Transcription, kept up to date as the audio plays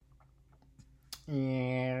Yep,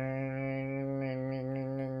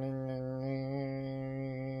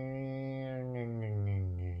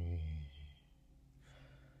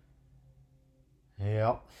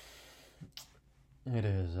 it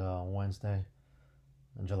is Wednesday,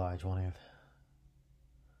 July 20th,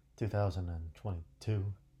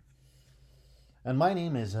 2022. And my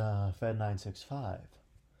name is Fed965.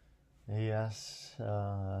 Yes,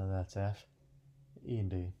 that's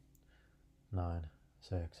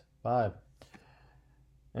FED965.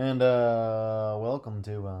 And welcome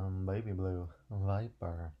to Baby Blue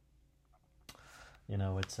Viper. You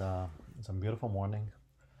know, it's a beautiful morning.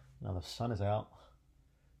 Now the sun is out.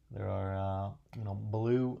 There are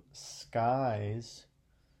blue skies,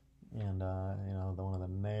 and one of the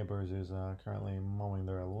neighbors is currently mowing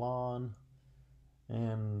their lawn,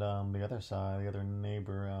 and the other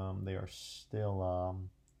neighbor, they are still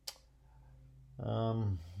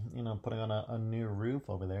putting on a new roof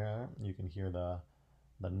over there. You can hear the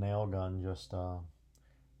nail gun just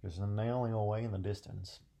nailing away in the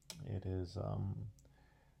distance. It is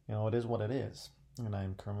it is what it is. And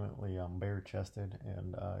I'm currently bare-chested,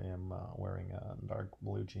 and I am wearing dark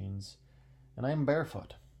blue jeans, and I am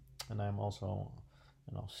barefoot, and I'm also,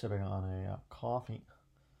 sipping on a coffee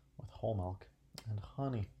with whole milk and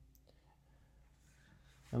honey,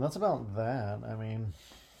 and that's about that. I mean,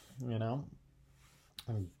 I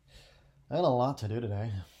had a lot to do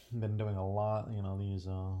today. I've been doing a lot, these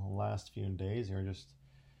last few days here, just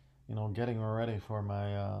getting ready for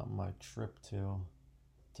my my trip to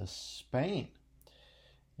Spain.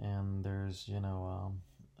 And there's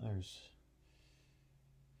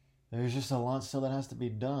just a lot still that has to be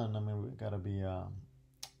done. I mean, I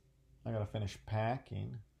gotta finish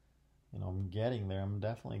packing. I'm getting there. I'm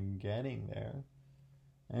definitely getting there.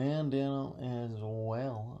 And as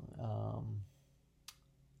well,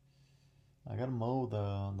 I gotta mow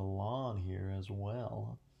the lawn here as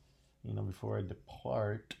well. Before I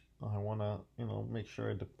depart, I wanna make sure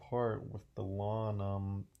I depart with the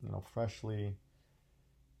lawn freshly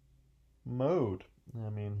mowed.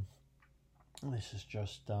 I mean, this is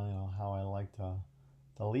just how I like to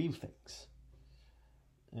leave things,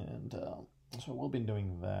 and so we'll be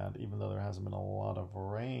doing that, even though there hasn't been a lot of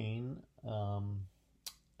rain. And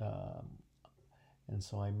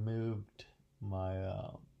so I moved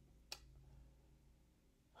my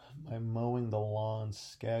my mowing the lawn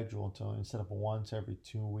schedule to, instead of once every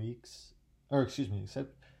 2 weeks, or excuse me,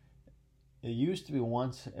 it used to be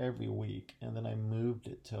once every week, and then I moved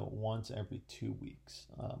it to once every 2 weeks.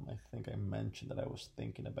 I think I mentioned that I was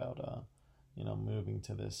thinking about, moving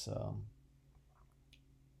to this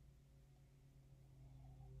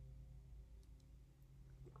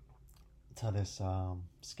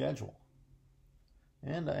schedule,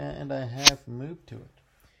 and I have moved to it.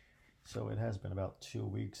 So it has been about 2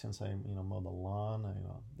 weeks since I mowed the lawn.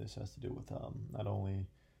 This has to do with not only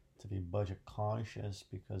to be budget conscious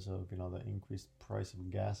because of the increased price of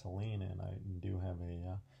gasoline, and I do have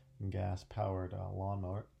a gas powered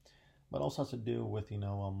lawnmower, but also has to do with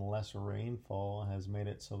less rainfall has made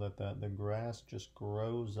it so that the grass just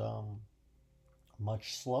grows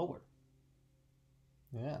much slower.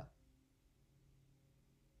 Yeah,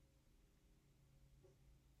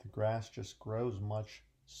 the grass just grows much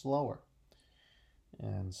slower,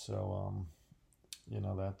 and so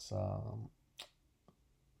that's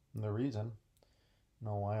the reason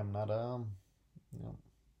why I'm not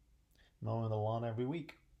mowing the lawn every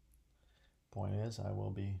week. Point is, I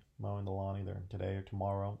will be mowing the lawn either today or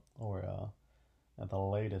tomorrow, or at the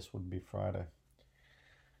latest would be Friday.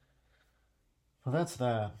 Well, that's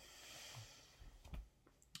that.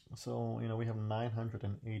 So we have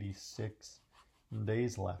 986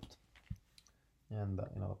 days left, and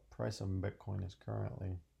the price of Bitcoin is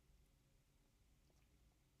currently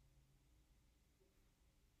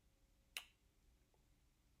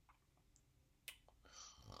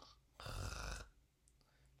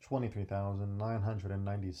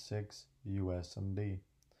 $23,996 USD.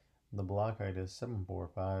 The block height is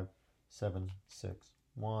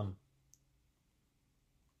 745761.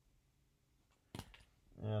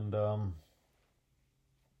 And we're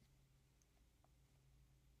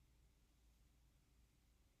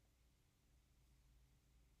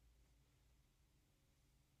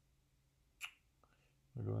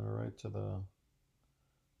going right to the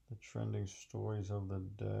trending stories of the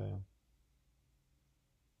day.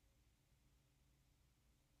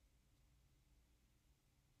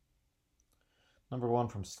 Number one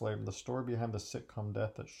from Slate: the story behind the sitcom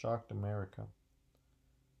death that shocked America.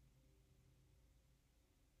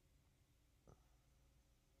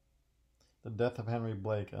 The death of Henry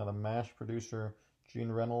Blake. The MASH producer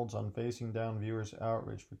Gene Reynolds on facing down viewers'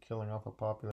 outrage for killing off a popular